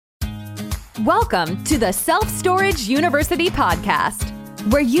Welcome to the Self-Storage University podcast,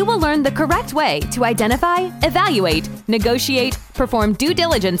 where you will learn the correct way to identify, evaluate, negotiate, perform due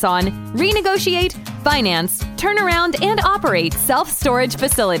diligence on, renegotiate, finance, turn around, and operate self-storage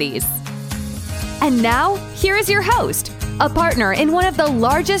facilities. And now, here is your host, a partner in one of the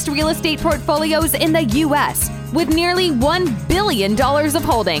largest real estate portfolios in the U.S. with nearly $1 billion of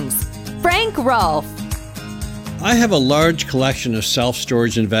holdings, Frank Rolfe. I have a large collection of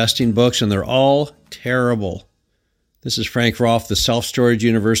self-storage investing books, and they're all terrible. This is Frank Rolfe, the Self-Storage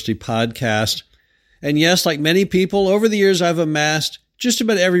University podcast. And yes, like many people, over the years I've amassed just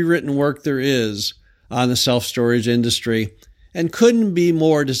about every written work there is on the self-storage industry and couldn't be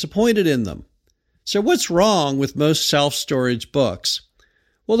more disappointed in them. So what's wrong with most self-storage books?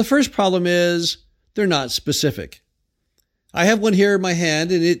 Well, the first problem is they're not specific. I have one here in my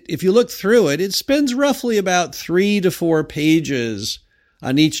hand, and if you look through it, it spends roughly about 3 to 4 pages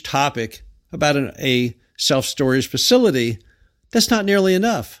on each topic about a self-storage facility. That's not nearly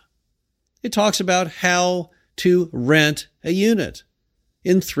enough. It talks about how to rent a unit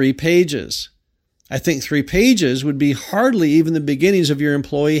in 3 pages. I think 3 pages would be hardly even the beginnings of your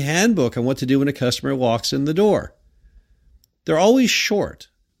employee handbook on what to do when a customer walks in the door. They're always short.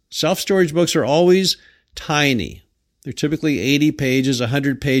 Self-storage books are always tiny. They're typically 80 pages,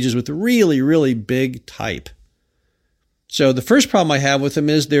 100 pages with really, really big type. So the first problem I have with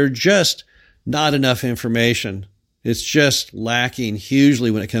them is they're just not enough information. It's just lacking hugely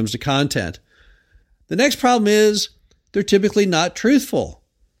when it comes to content. The next problem is they're typically not truthful.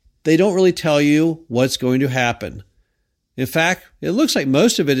 They don't really tell you what's going to happen. In fact, it looks like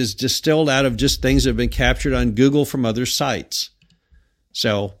most of it is distilled out of just things that have been captured on Google from other sites.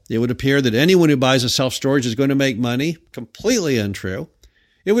 So it would appear that anyone who buys a self-storage is going to make money. Completely untrue.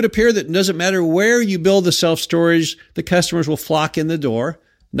 It would appear that it doesn't matter where you build the self-storage, the customers will flock in the door.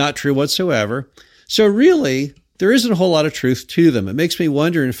 Not true whatsoever. So really, there isn't a whole lot of truth to them. It makes me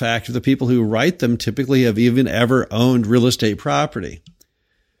wonder, in fact, if the people who write them typically have even ever owned real estate property.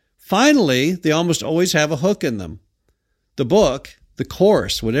 Finally, they almost always have a hook in them. The book, the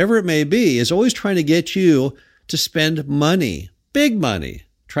course, whatever it may be, is always trying to get you to spend money. Big money,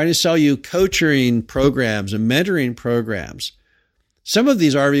 trying to sell you coaching programs and mentoring programs. Some of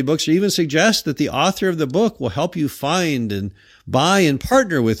these RV books even suggest that the author of the book will help you find and buy and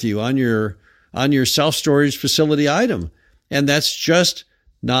partner with you on your self-storage facility item. And that's just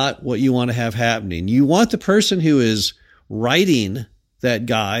not what you want to have happening. You want the person who is writing that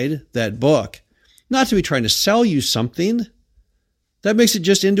guide, that book, not to be trying to sell you something. That makes it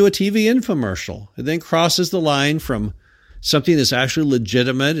just into a TV infomercial. It then crosses the line from something that's actually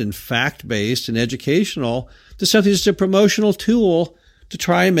legitimate and fact-based and educational to something that's a promotional tool to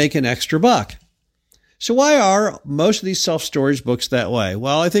try and make an extra buck. So why are most of these self-storage books that way?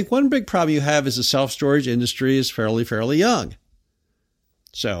 Well, I think one big problem you have is the self-storage industry is fairly young.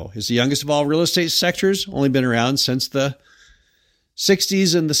 So it's the youngest of all real estate sectors, only been around since the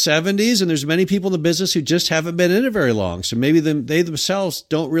 60s and the 70s, and there's many people in the business who just haven't been in it very long. So maybe they themselves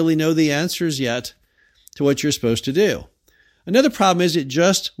don't really know the answers yet to what you're supposed to do. Another problem is it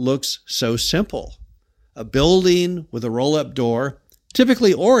just looks so simple. A building with a roll-up door,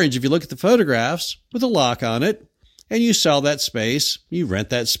 typically orange if you look at the photographs, with a lock on it, and you sell that space, you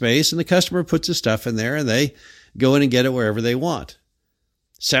rent that space, and the customer puts the stuff in there, and they go in and get it wherever they want.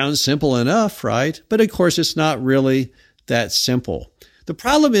 Sounds simple enough, right? But of course, it's not really that simple. The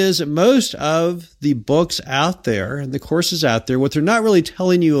problem is that most of the books out there and the courses out there, what they're not really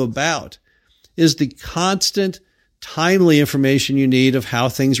telling you about is the constant timely information you need of how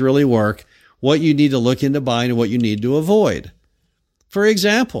things really work, what you need to look into buying, and what you need to avoid. For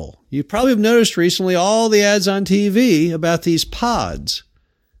example, you probably have noticed recently all the ads on TV about these pods.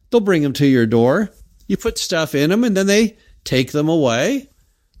 They'll bring them to your door. You put stuff in them, and then they take them away.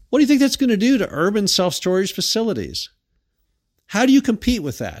 What do you think that's going to do to urban self-storage facilities? How do you compete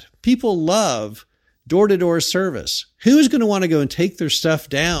with that? People love door-to-door service. Who is going to want to go and take their stuff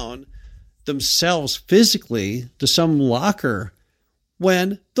down themselves physically to some locker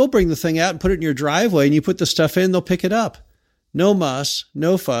when they'll bring the thing out and put it in your driveway and you put the stuff in, they'll pick it up. No muss,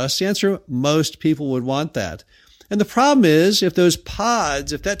 no fuss. The answer, most people would want that. And the problem is if those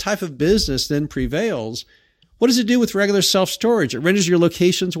pods, if that type of business then prevails, what does it do with regular self-storage? It renders your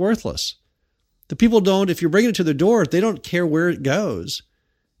locations worthless. The people don't, if you bring it to the door, they don't care where it goes.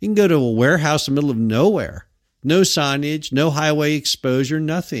 You can go to a warehouse in the middle of nowhere. No signage, no highway exposure,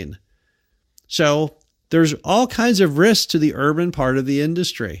 nothing. So there's all kinds of risks to the urban part of the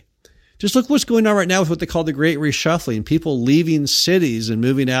industry. Just look what's going on right now with what they call the Great Reshuffling, people leaving cities and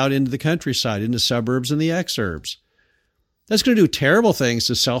moving out into the countryside, into suburbs and the exurbs. That's going to do terrible things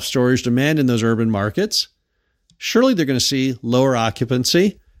to self-storage demand in those urban markets. Surely they're going to see lower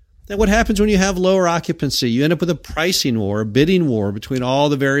occupancy. And what happens when you have lower occupancy? You end up with a pricing war, a bidding war between all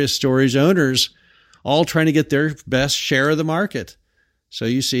the various storage owners, all trying to get their best share of the market. So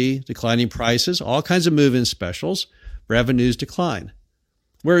you see declining prices, all kinds of move-in specials, revenues decline.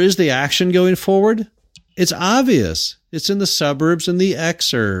 Where is the action going forward? It's obvious. It's in the suburbs and the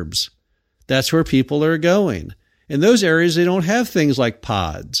exurbs. That's where people are going. In those areas, they don't have things like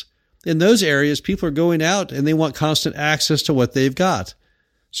pods. In those areas, people are going out and they want constant access to what they've got.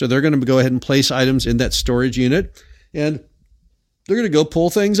 So they're going to go ahead and place items in that storage unit, and they're going to go pull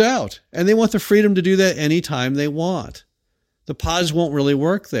things out. And they want the freedom to do that anytime they want. The pods won't really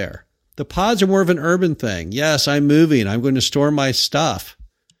work there. The pods are more of an urban thing. Yes, I'm moving. I'm going to store my stuff.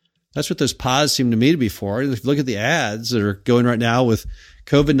 That's what those pods seem to me to be for. If you look at the ads that are going right now with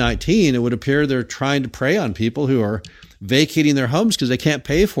COVID-19, it would appear they're trying to prey on people who are vacating their homes because they can't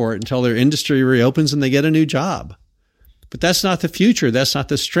pay for it until their industry reopens and they get a new job. But that's not the future. That's not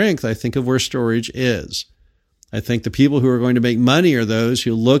the strength, I think, of where storage is. I think the people who are going to make money are those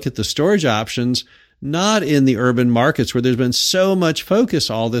who look at the storage options not in the urban markets where there's been so much focus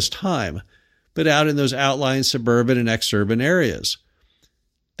all this time, but out in those outlying suburban and exurban areas.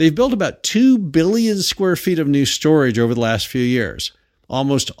 They've built about 2 billion square feet of new storage over the last few years.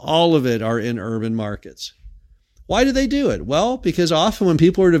 Almost all of it are in urban markets. Why do they do it? Well, because often when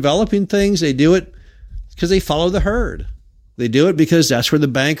people are developing things, they do it because they follow the herd. They do it because that's where the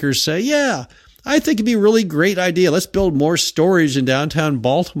bankers say, yeah, I think it'd be a really great idea. Let's build more storage in downtown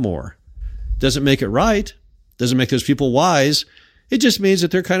Baltimore. Doesn't make it right. Doesn't make those people wise. It just means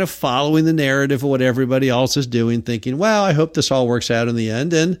that they're kind of following the narrative of what everybody else is doing, thinking, well, I hope this all works out in the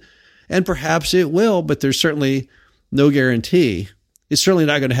end. And perhaps it will, but there's certainly no guarantee. It's certainly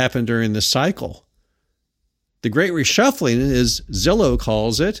not going to happen during this cycle. The great reshuffling, as Zillow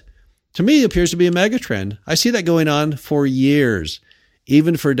calls it, to me appears to be a megatrend. I see that going on for years,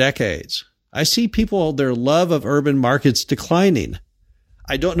 even for decades. I see people, their love of urban markets declining.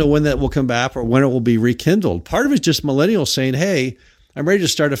 I don't know when that will come back or when it will be rekindled. Part of it is just millennials saying, hey, I'm ready to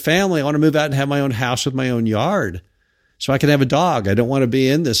start a family. I want to move out and have my own house with my own yard so I can have a dog. I don't want to be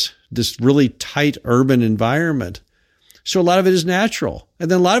in this really tight urban environment. So a lot of it is natural. And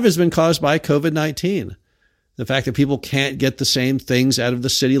then a lot of it has been caused by COVID-19. The fact that people can't get the same things out of the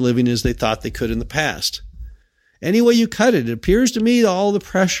city living as they thought they could in the past. Any way you cut it, it appears to me that all the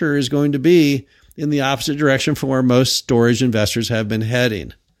pressure is going to be in the opposite direction from where most storage investors have been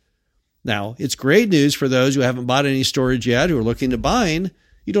heading. Now, it's great news for those who haven't bought any storage yet, who are looking to buying.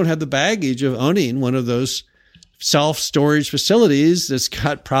 You don't have the baggage of owning one of those self-storage facilities that's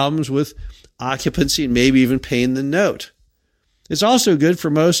got problems with occupancy and maybe even paying the note. It's also good for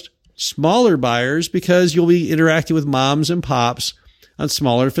most smaller buyers because you'll be interacting with moms and pops on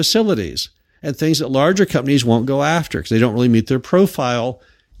smaller facilities and things that larger companies won't go after because they don't really meet their profile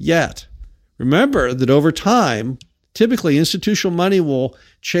yet. Remember that over time, typically institutional money will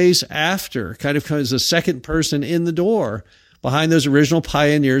chase after, kind of as a second person in the door behind those original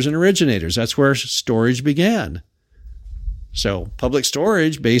pioneers and originators. That's where storage began. So public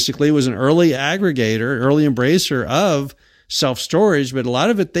storage basically was an early aggregator, early embracer of self-storage, but a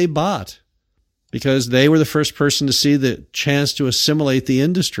lot of it they bought because they were the first person to see the chance to assimilate the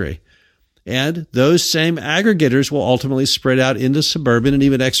industry. And those same aggregators will ultimately spread out into suburban and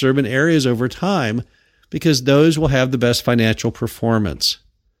even exurban areas over time because those will have the best financial performance.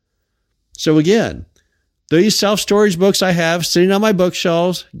 So again, these self-storage books I have sitting on my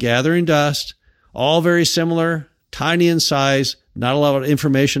bookshelves, gathering dust, all very similar, tiny in size, not a lot of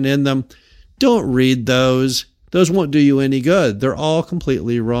information in them. Don't read those. Those won't do you any good. They're all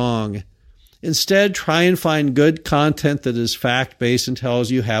completely wrong. Instead, try and find good content that is fact-based and tells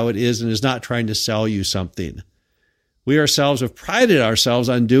you how it is and is not trying to sell you something. We ourselves have prided ourselves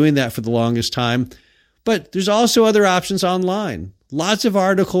on doing that for the longest time, but there's also other options online. Lots of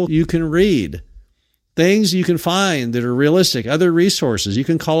articles you can read, things you can find that are realistic, other resources. You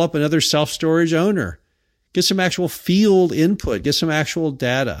can call up another self-storage owner, get some actual field input, get some actual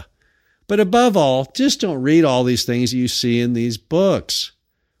data. But above all, just don't read all these things you see in these books.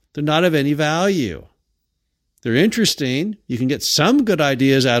 They're not of any value. They're interesting. You can get some good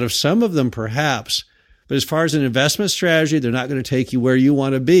ideas out of some of them, perhaps. But as far as an investment strategy, they're not going to take you where you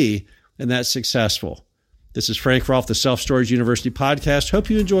want to be, and that's successful. This is Frank Rolfe, the Self-Storage University podcast. Hope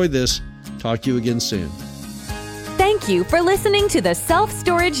you enjoyed this. Talk to you again soon. Thank you for listening to the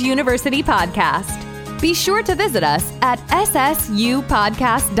Self-Storage University podcast. Be sure to visit us at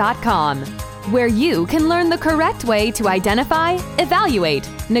ssupodcast.com, where you can learn the correct way to identify, evaluate,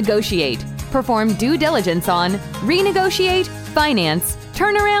 negotiate, perform due diligence on, renegotiate, finance,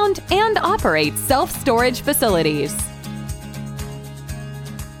 turn around, and operate self-storage facilities.